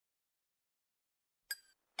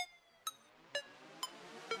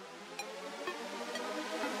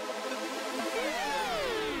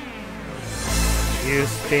You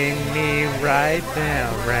spin me right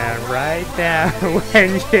down, round, right down.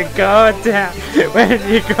 When you go down, when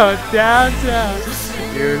you go downtown. You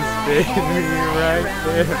spin me right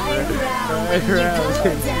there, right round.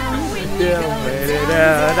 You made it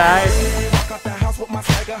out. I got the house with my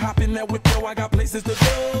swagger, hop in that whip, yo. I got places to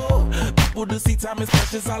go. People to see, time is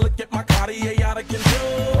precious. I look at my Cartier out of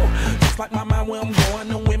control. Just like my mind where I'm going.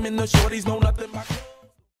 The women, the shorties know nothing but.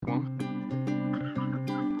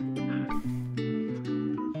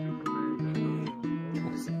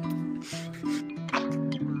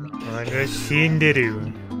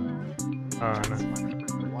 Shinderu. Oh no.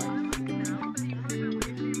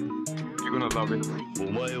 You're gonna love it.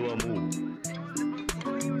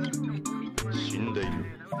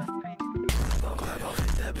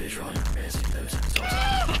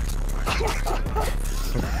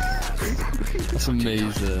 That's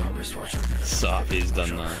amazing. Sophie's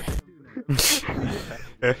done that.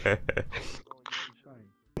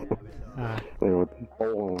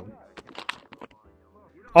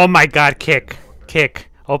 Oh my god, kick.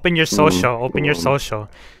 Open your social, open your social.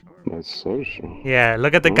 My social? Yeah,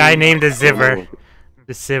 look at the guy named the Ziver.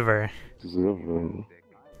 The Ziver.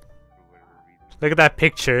 Look at that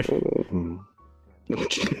picture.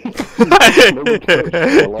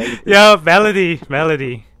 Yo, Melody.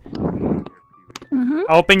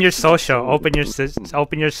 Open your social, open your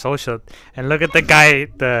social, and look at the guy,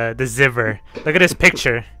 the Ziver. Look at his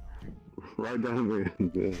picture. Right down there.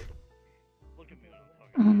 Don't you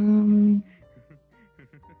dare.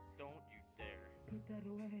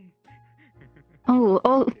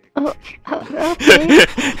 Okay.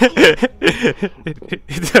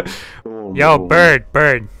 Yo, bird.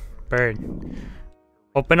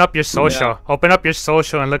 Open up your social. Yeah. Open up your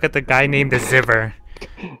social and look at the guy named the Ziver.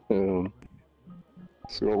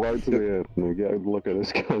 So go right to the end and get a look at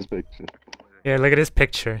this guy's picture. Yeah, look at his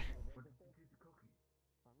picture.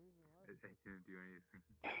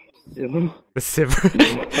 Yeah. The Ziver.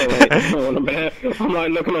 I'm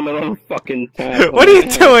like looking on the wrong fucking tab. What are you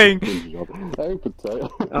doing? Hey, potato.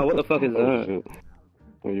 Oh, what the fuck is that? Shit.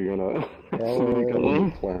 Are you gonna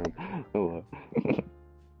plan? Hello.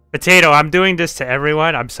 Potato, I'm doing this to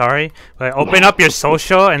everyone. I'm sorry, but open up your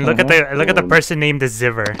social and look at the person named the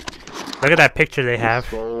Ziver. Look at that picture they have.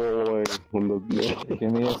 Give me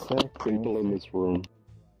a sec. People in this room.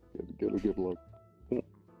 Get a good look.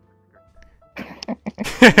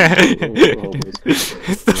 It's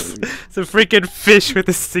a freaking fish with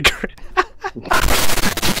a cigarette.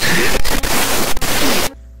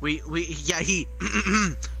 He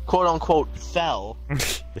quote unquote fell.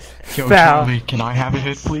 Yo, Charlie, can I have a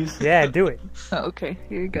hit, please? Yeah, do it. Oh, okay,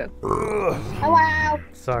 here you go. Hello.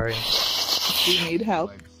 Sorry. Do you need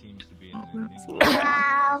help?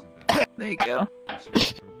 Hello. There you go.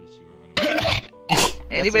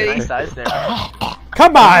 Anybody? Nice size there.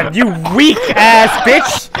 Come on, you weak ass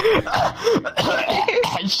bitch!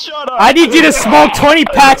 Shut up! I need you to smoke 20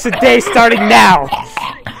 packs a day starting now!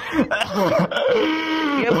 You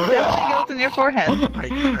have definitely guilt in your forehead.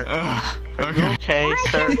 Okay,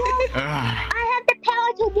 sir. I have the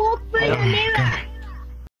power to walk through the mirror.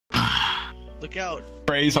 Look out.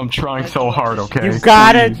 Praise, I'm trying so hard, okay? You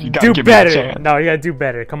gotta do give me a better! chance. No, you gotta do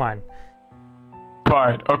better, come on.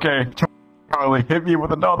 Fine, okay. Charlie, hit me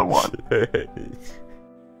with another one.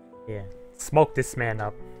 Yeah, smoke this man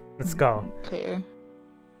up. Let's go. Clear.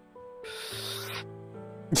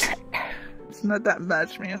 It's not that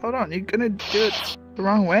much, man. Hold on, you're gonna do it the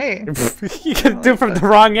wrong way. You gotta do it from the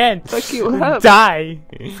wrong end. Fuck you up. Die.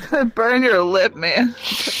 It's gonna burn your lip, man.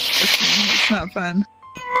 It's not fun.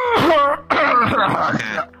 Oh,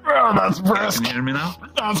 that's brisk. Can you hear me now?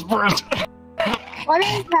 That's brisk. What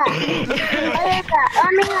is that?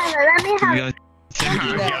 Let me have it.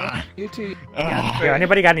 You too. Yo,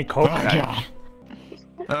 anybody got any coke?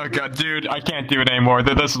 Oh god, dude, I can't do it anymore.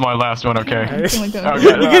 This is my last one, okay? If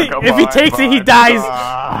he takes it, he dies.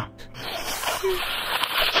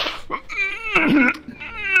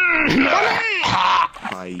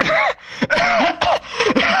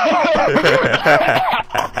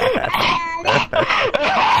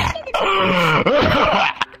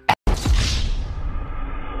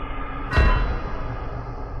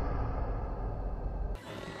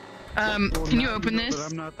 Can you open this?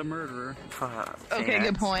 But I'm not the murderer. Okay,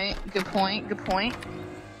 good point. Good point.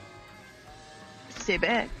 Stay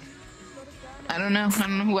back. I don't know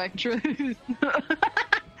who I can trust.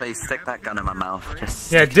 Please stick that gun in my mouth.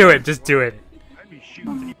 Just Yeah, do it. Just do it. I'd be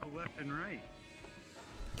shooting people left and right.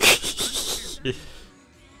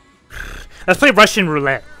 Let's play Russian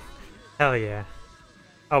roulette. Hell yeah.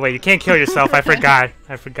 Oh wait, you can't kill yourself. I forgot.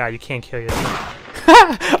 You can't kill yourself.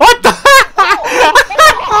 What the?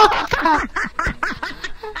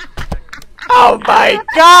 Oh my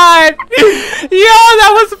god! Yo,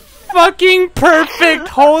 that was fucking perfect!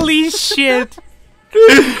 Holy shit!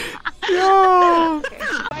 Yo!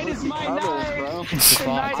 Tonight is my night!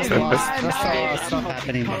 Tonight is my night! Stuff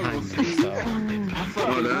happening behind me, so...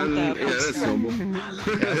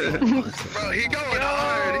 He going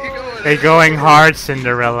hard. They're going hard,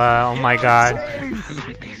 Cinderella. Oh my god.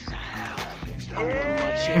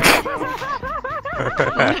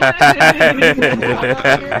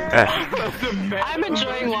 I'm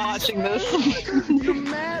enjoying watching this.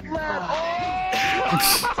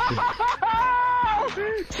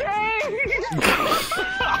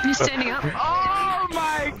 You standing up? Oh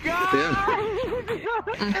my god! Yeah.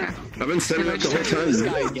 Okay. I've been standing up the whole time.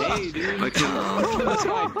 I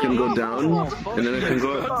can go down, and then I can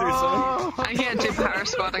go up. I can't do power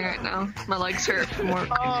squatting right now. My legs hurt from work.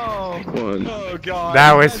 One. Oh god.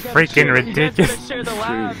 That was freaking ridiculous. Share the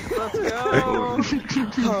labs. Let's go.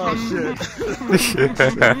 Oh shit.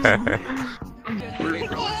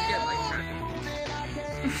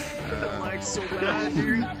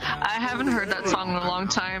 I haven't heard that song in a long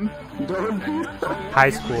time. High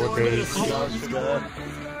school days.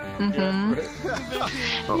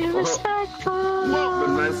 You're respectful.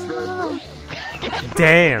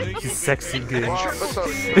 Damn, she's sexy bitch.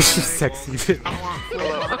 She's sexy bitch.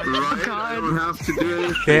 Oh god.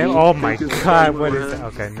 Damn, oh my god, what is that?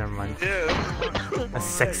 Okay, never mind. A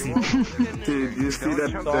sexy. Dude, you see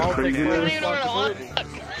that craziness?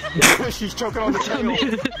 She's choking on the tail.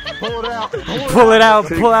 Pull it out. Pull it out,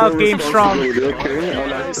 pull out, game strong.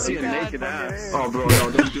 I see a naked ass. Oh, bro,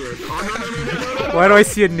 no, don't do it. Why do I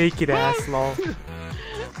see a naked ass, lol?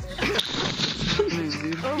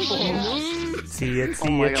 See it,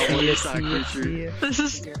 see it, see it, see it, see it. This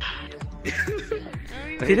is...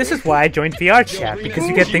 See, this is why I joined VRChat, because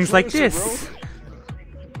you get things like this.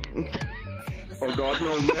 Oh god,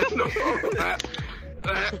 no, no.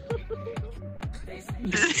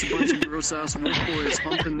 Just a bunch of gross ass wolf boys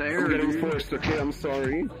humping the air. I'm getting forced, okay? I'm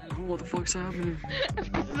sorry. What the fuck's happening?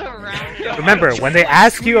 Remember, when they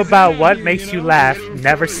ask you about what makes you laugh,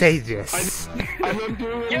 never say this.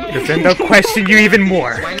 Because then they'll question you even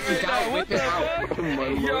more.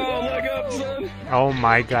 Oh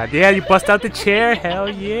my god. Yeah, you bust out the chair? Hell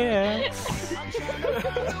yeah.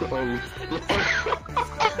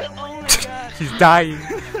 She's dying.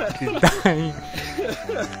 She's dying.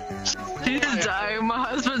 She's dying. My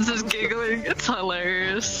husband's just giggling. It's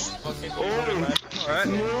hilarious. Alright. Aww,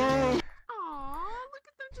 look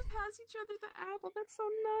at them just pass each other the apple. That's so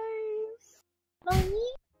nice.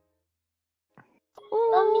 Mommy?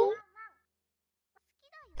 Mommy?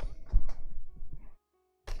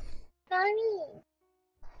 Mommy?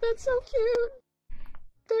 That's so cute.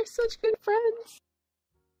 They're such good friends.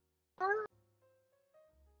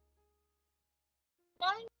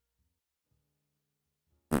 Mommy?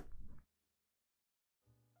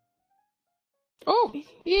 Oh,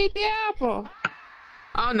 he ate the apple.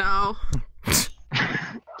 Oh no.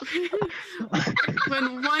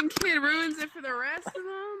 When one kid ruins it for the rest of them,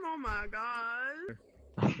 oh my god.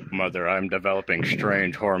 Mother, I'm developing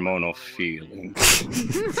strange hormonal feelings.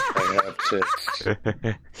 I have to...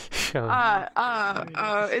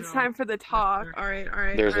 It's time for the talk.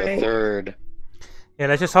 Alright. There's a third. Yeah,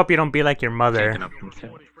 let's just hope you don't be like your mother.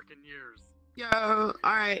 Yo,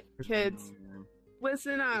 alright, kids.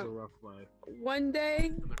 Listen up. One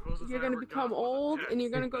day, you're gonna become old and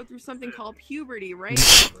you're gonna go through something called puberty, right?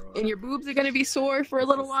 And your boobs are gonna be sore for a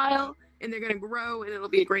little while, and they're gonna grow, and it'll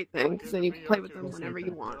be a great thing, because then you can play with them whenever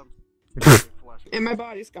you want. And my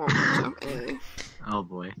body's gone, so Oh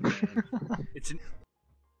boy. It's an...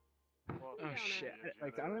 Oh shit.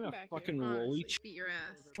 Like, I'm gonna fucking roll each... Beat your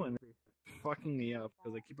ass. Fucking me up,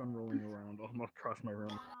 because I keep on rolling around all across my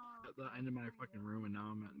room. At the end of my fucking room, and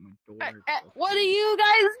now I'm at my door. What are you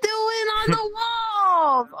guys doing on the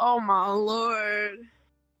walls? Oh my lord.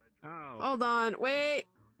 Oh. Hold on, wait.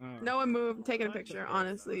 No one move. I'm taking a picture,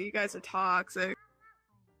 honestly. You guys are toxic.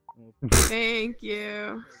 Thank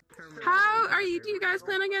you. How are you? Do you guys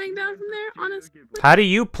plan on getting down from there? Honestly? How do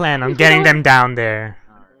you plan on getting them down there?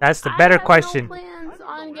 That's the better question. I have no plans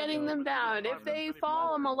on getting them down. If they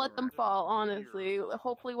fall, I'm gonna let them fall, honestly.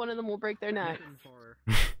 Hopefully one of them will break their neck.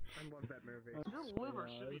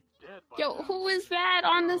 Yo, who is that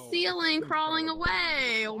on the ceiling crawling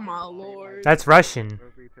away? Oh my lord. That's Russian.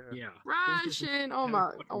 Yeah. Russian! Oh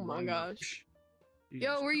my gosh.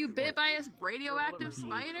 Yo, were you bit by a radioactive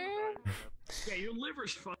spider? Yeah, your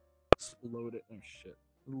liver's fucking exploded. Oh shit.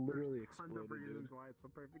 Literally exploded, dude.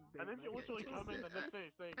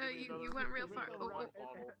 You went real far.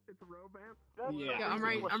 Yeah. Yeah,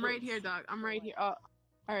 I'm right here, dog. I'm right here.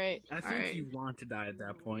 Alright, I think alright. you want to die at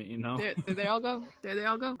that point, you know? There they all go. There they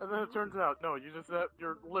all go. And then it turns out, no, you just that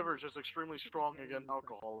your liver's just extremely strong against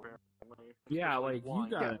alcohol. Yeah, like, you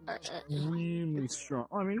got extremely strong.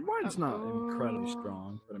 I mean, wine's not incredibly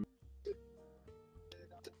strong, but I mean...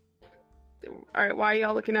 Alright, why are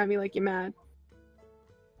y'all looking at me like you're mad?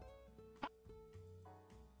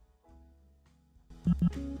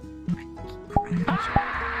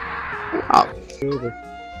 Oh. Over.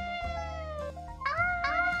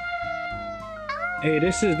 Hey,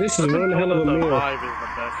 this is one hell of a meal. Five is the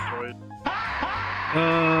best choice.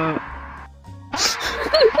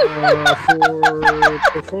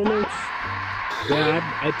 For performance, yeah,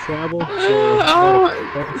 I travel,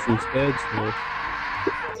 so instead, so